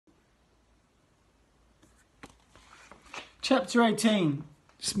Chapter 18,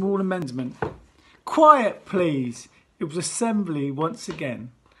 Small Amendment. Quiet, please. It was assembly once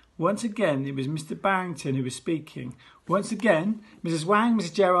again. Once again, it was Mr. Barrington who was speaking. Once again, Mrs. Wang,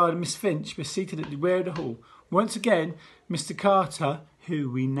 Mrs. Gerard and Miss Finch were seated at the rear of the hall. Once again, Mr. Carter,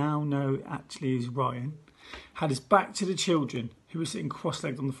 who we now know actually is Ryan, had his back to the children, who were sitting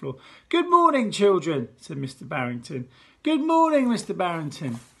cross-legged on the floor. "Good morning, children," said Mr. Barrington. "Good morning, Mr.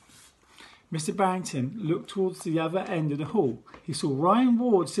 Barrington." Mr. Barrington looked towards the other end of the hall. He saw Ryan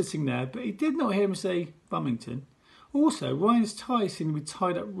Ward sitting there, but he did not hear him say Bummington. Also, Ryan's tie seemed to be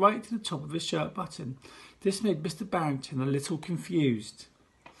tied up right to the top of his shirt button. This made Mr. Barrington a little confused.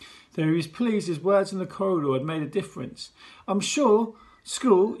 Though he was pleased his words in the corridor had made a difference. "I'm sure,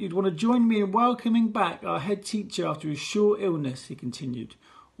 school, you'd want to join me in welcoming back our head teacher after his short illness," he continued.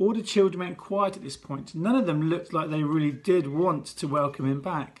 All the children went quiet at this point. None of them looked like they really did want to welcome him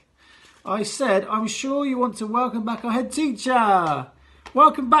back. "I said, I'm sure you want to welcome back our head teacher."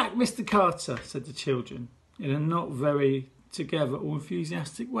 "Welcome back, Mr. Carter," said the children, in a not very together or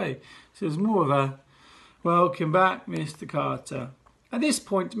enthusiastic way. So it was more of a, "Welcome back, Mr. Carter." At this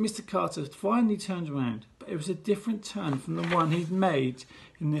point, Mr. Carter finally turned around, but it was a different turn from the one he'd made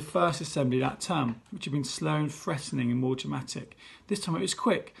in the first assembly that term, which had been slow and threatening and more dramatic. This time it was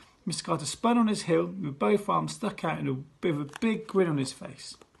quick. Mr. Carter spun on his heel with both arms stuck out and with a big grin on his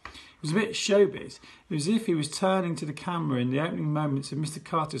face. It was a bit showbiz. It was as if he was turning to the camera in the opening moments of Mr.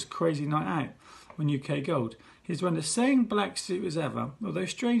 Carter's crazy night out on UK Gold. He was wearing the same black suit as ever, although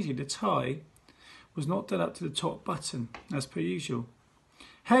strangely the tie was not done up to the top button, as per usual.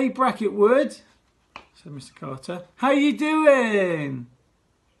 "Hey, Bracket Wood," said Mr. Carter. "How you doing?"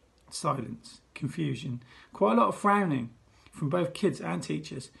 Silence, confusion, quite a lot of frowning from both kids and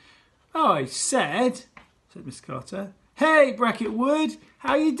teachers. "I said," said Mr. Carter. "Hey, Bracket Wood,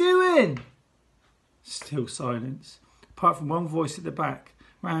 how you doing?" Still silence, apart from one voice at the back,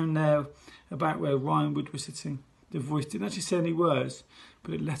 round there, about where Ryan Wood was sitting. The voice didn't actually say any words,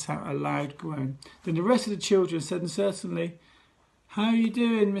 but it let out a loud groan. Then the rest of the children said uncertainly, "How are you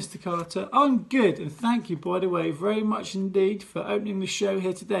doing, Mr. Carter?" "I'm good, and thank you, by the way, very much indeed for opening the show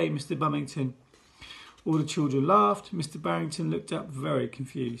here today, Mr. Bummington." All the children laughed. Mr. Barrington looked up very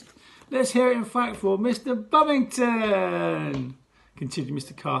confused. "Let's hear it in fact for Mr. Bummington," continued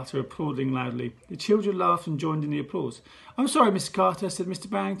Mr. Carter, applauding loudly. The children laughed and joined in the applause. "I'm sorry, Mr. Carter," said Mr.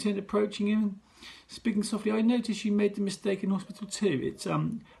 Barrington, approaching him. Speaking softly, "I noticed you made the mistake in hospital too. It's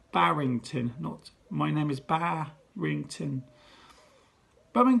Barrington, not my name is Barrington."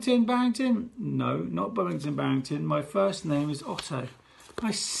 "Bummington Barrington?" "No, not Bummington Barrington. My first name is Otto."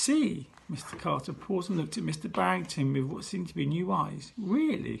 "I see." Mr. Carter paused and looked at Mr. Barrington with what seemed to be new eyes.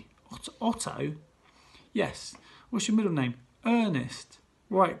 "Really? Otto?" "Yes. What's your middle name?" "Ernest."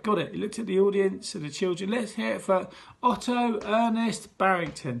 "Right, got it." He looked at the audience and the children. "Let's hear it for Otto Ernest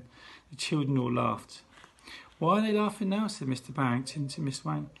Barrington." The children all laughed. "Why are they laughing now?" said Mr. Barrington to Miss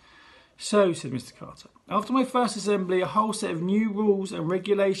Wang. "So," said Mr. Carter, "after my first assembly, a whole set of new rules and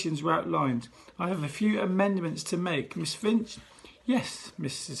regulations were outlined. I have a few amendments to make. Miss Finch?" "Yes,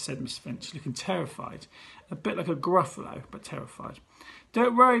 said Miss Finch, looking terrified. A bit like a Gruffalo, but terrified.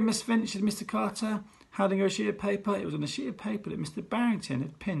 "Don't worry, Miss Finch," said Mr. Carter, handing her a sheet of paper. It was on a sheet of paper that Mr. Barrington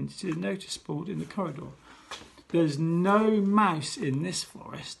had pinned to the notice board in the corridor. "There's no mouse in this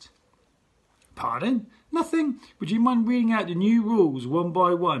forest." "Pardon?" "Nothing. Would you mind reading out the new rules one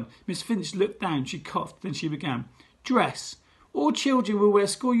by one?" Miss Finch looked down, she coughed, then she began. "Dress. All children will wear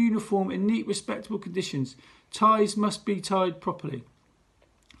school uniform in neat, respectable conditions. Ties must be tied properly."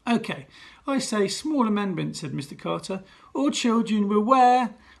 "OK, I say small amendment," said Mr. Carter. "All children will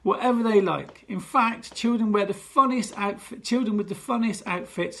wear whatever they like. In fact, children with the funniest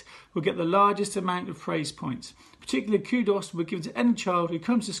outfits will get the largest amount of praise points. Particular kudos will be given to any child who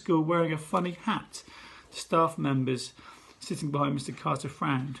comes to school wearing a funny hat." The staff members sitting behind Mr. Carter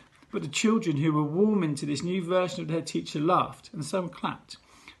frowned, but the children who were warming to this new version of the head teacher laughed, and some clapped.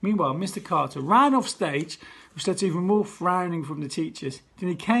 Meanwhile, Mr. Carter ran off stage, which led to even more frowning from the teachers. Then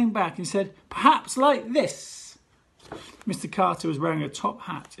he came back and said, "Perhaps like this." Mr. Carter was wearing a top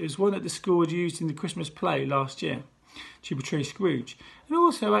hat. It was one that the school had used in the Christmas play last year to portray Scrooge, and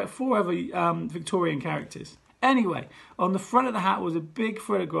also about 4 other Victorian characters. Anyway, on the front of the hat was a big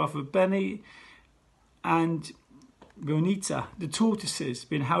photograph of Benny and Bonita, the tortoises,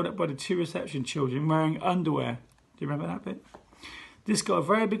 being held up by the 2 reception children wearing underwear. Do you remember that bit? This got a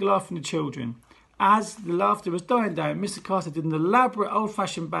very big laugh from the children. As the laughter was dying down, Mr. Carter did an elaborate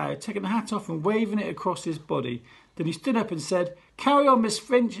old-fashioned bow, taking the hat off and waving it across his body. Then he stood up and said, "Carry on, Miss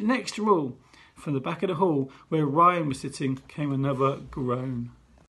Finch, next rule." From the back of the hall, where Ryan was sitting, came another groan.